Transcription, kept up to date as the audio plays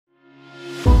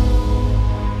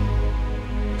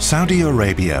Saudi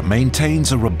Arabia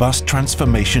maintains a robust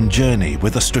transformation journey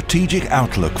with a strategic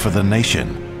outlook for the nation.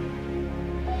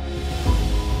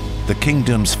 The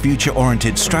kingdom's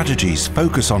future-oriented strategies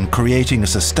focus on creating a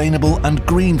sustainable and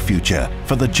green future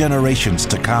for the generations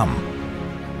to come.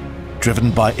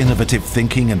 Driven by innovative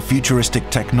thinking and futuristic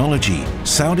technology,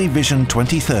 Saudi Vision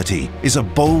 2030 is a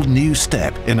bold new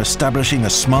step in establishing a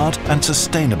smart and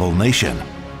sustainable nation.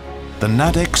 The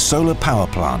NADEC Solar Power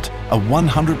Plant, a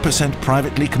 100%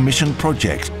 privately commissioned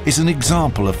project, is an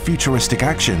example of futuristic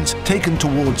actions taken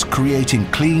towards creating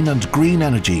clean and green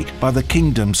energy by the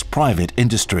kingdom's private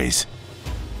industries.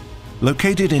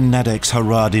 Located in NADEC's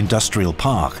Harad Industrial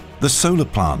Park, the solar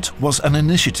plant was an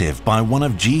initiative by one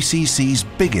of GCC's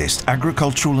biggest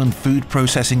agricultural and food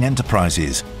processing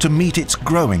enterprises to meet its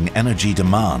growing energy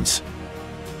demands.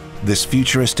 This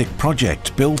futuristic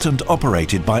project, built and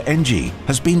operated by ENGIE,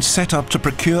 has been set up to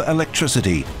procure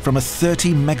electricity from a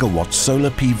 30-megawatt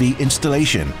solar PV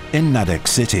installation in NADEC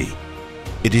City.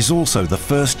 It is also the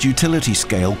first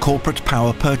utility-scale corporate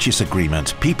power purchase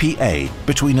agreement (PPA)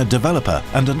 between a developer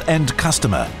and an end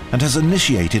customer, and has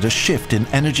initiated a shift in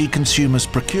energy consumers'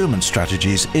 procurement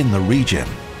strategies in the region.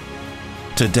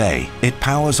 Today, it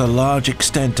powers a large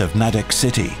extent of NADEC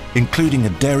City, including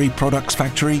a dairy products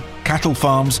factory, cattle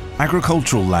farms,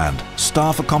 agricultural land,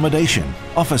 staff accommodation,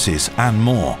 offices and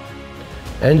more.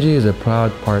 ENGIE is a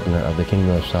proud partner of the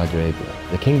Kingdom of Saudi Arabia.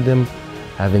 The Kingdom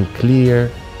having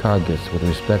clear targets with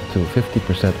respect to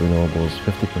 50% renewables,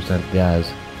 50%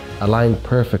 gas, align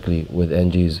perfectly with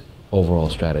ENGIE's overall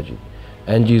strategy.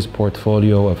 ENGIE's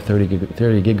portfolio of 30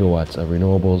 gigawatts of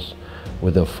renewables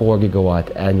with a 4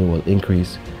 gigawatt annual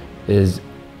increase is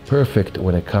perfect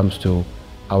when it comes to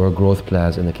our growth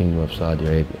plans in the Kingdom of Saudi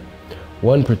Arabia.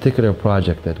 One particular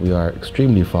project that we are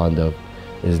extremely fond of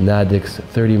is NADEC's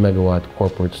 30 megawatt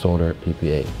corporate solar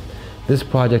PPA. This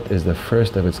project is the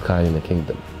first of its kind in the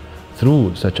Kingdom.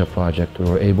 Through such a project, we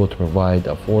were able to provide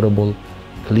affordable,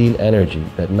 clean energy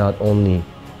that not only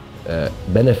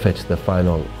benefits the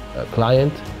final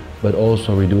client, but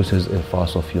also reduces in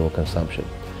fossil fuel consumption.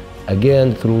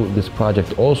 Again, through this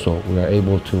project also, we are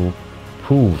able to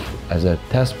prove as a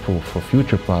test proof for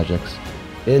future projects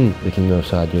in the Kingdom of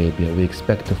Saudi Arabia. We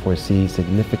expect to foresee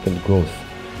significant growth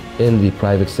in the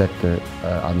private sector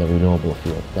on the renewable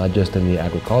field, not just in the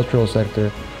agricultural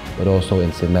sector, but also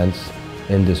in cements,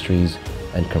 industries,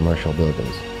 and commercial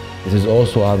buildings. This is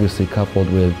also obviously coupled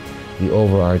with the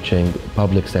overarching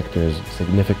public sector's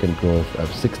significant growth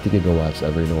of 60 gigawatts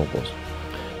of renewables.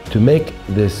 To make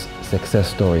this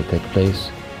success story take place,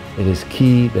 it is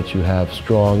key that you have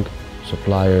strong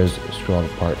suppliers, strong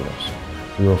partners.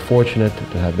 We were fortunate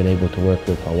to have been able to work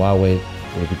with Huawei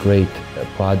with great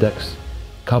products,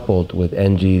 coupled with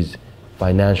ENGIE's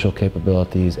financial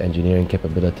capabilities, engineering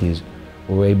capabilities.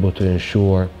 We were able to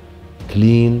ensure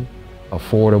clean,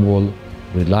 affordable,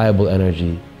 reliable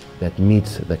energy that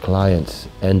meets the client's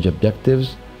end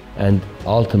objectives and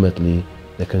ultimately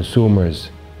the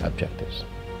consumer's objectives.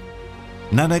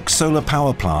 NADEC Solar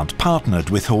Power Plant partnered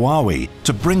with Huawei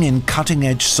to bring in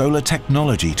cutting-edge solar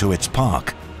technology to its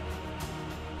park.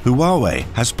 Huawei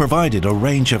has provided a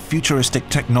range of futuristic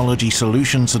technology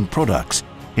solutions and products,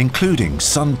 including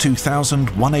Sun 2000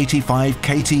 185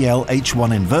 KTL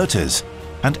H1 inverters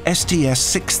and STS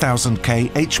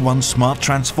 6000K H1 smart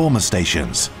transformer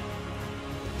stations.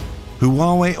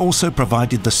 Huawei also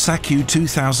provided the SACU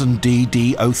 2000D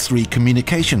D03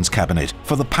 communications cabinet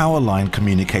for the power line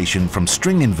communication from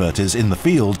string inverters in the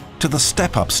field to the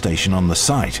step-up station on the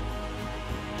site.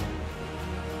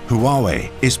 Huawei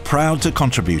is proud to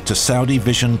contribute to Saudi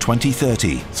Vision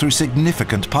 2030 through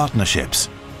significant partnerships.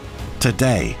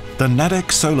 Today, the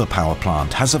NADEC Solar Power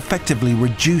Plant has effectively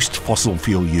reduced fossil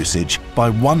fuel usage by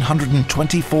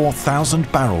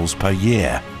 124,000 barrels per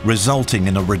year, resulting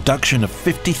in a reduction of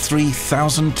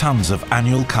 53,000 tons of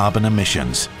annual carbon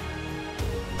emissions.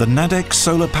 The NADEC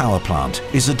Solar Power Plant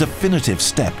is a definitive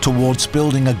step towards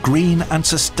building a green and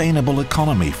sustainable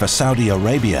economy for Saudi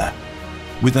Arabia.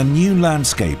 With a new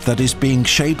landscape that is being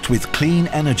shaped with clean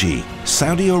energy,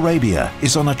 Saudi Arabia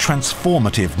is on a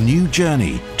transformative new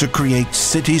journey to create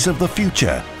cities of the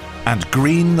future and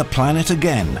green the planet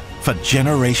again for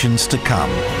generations to come.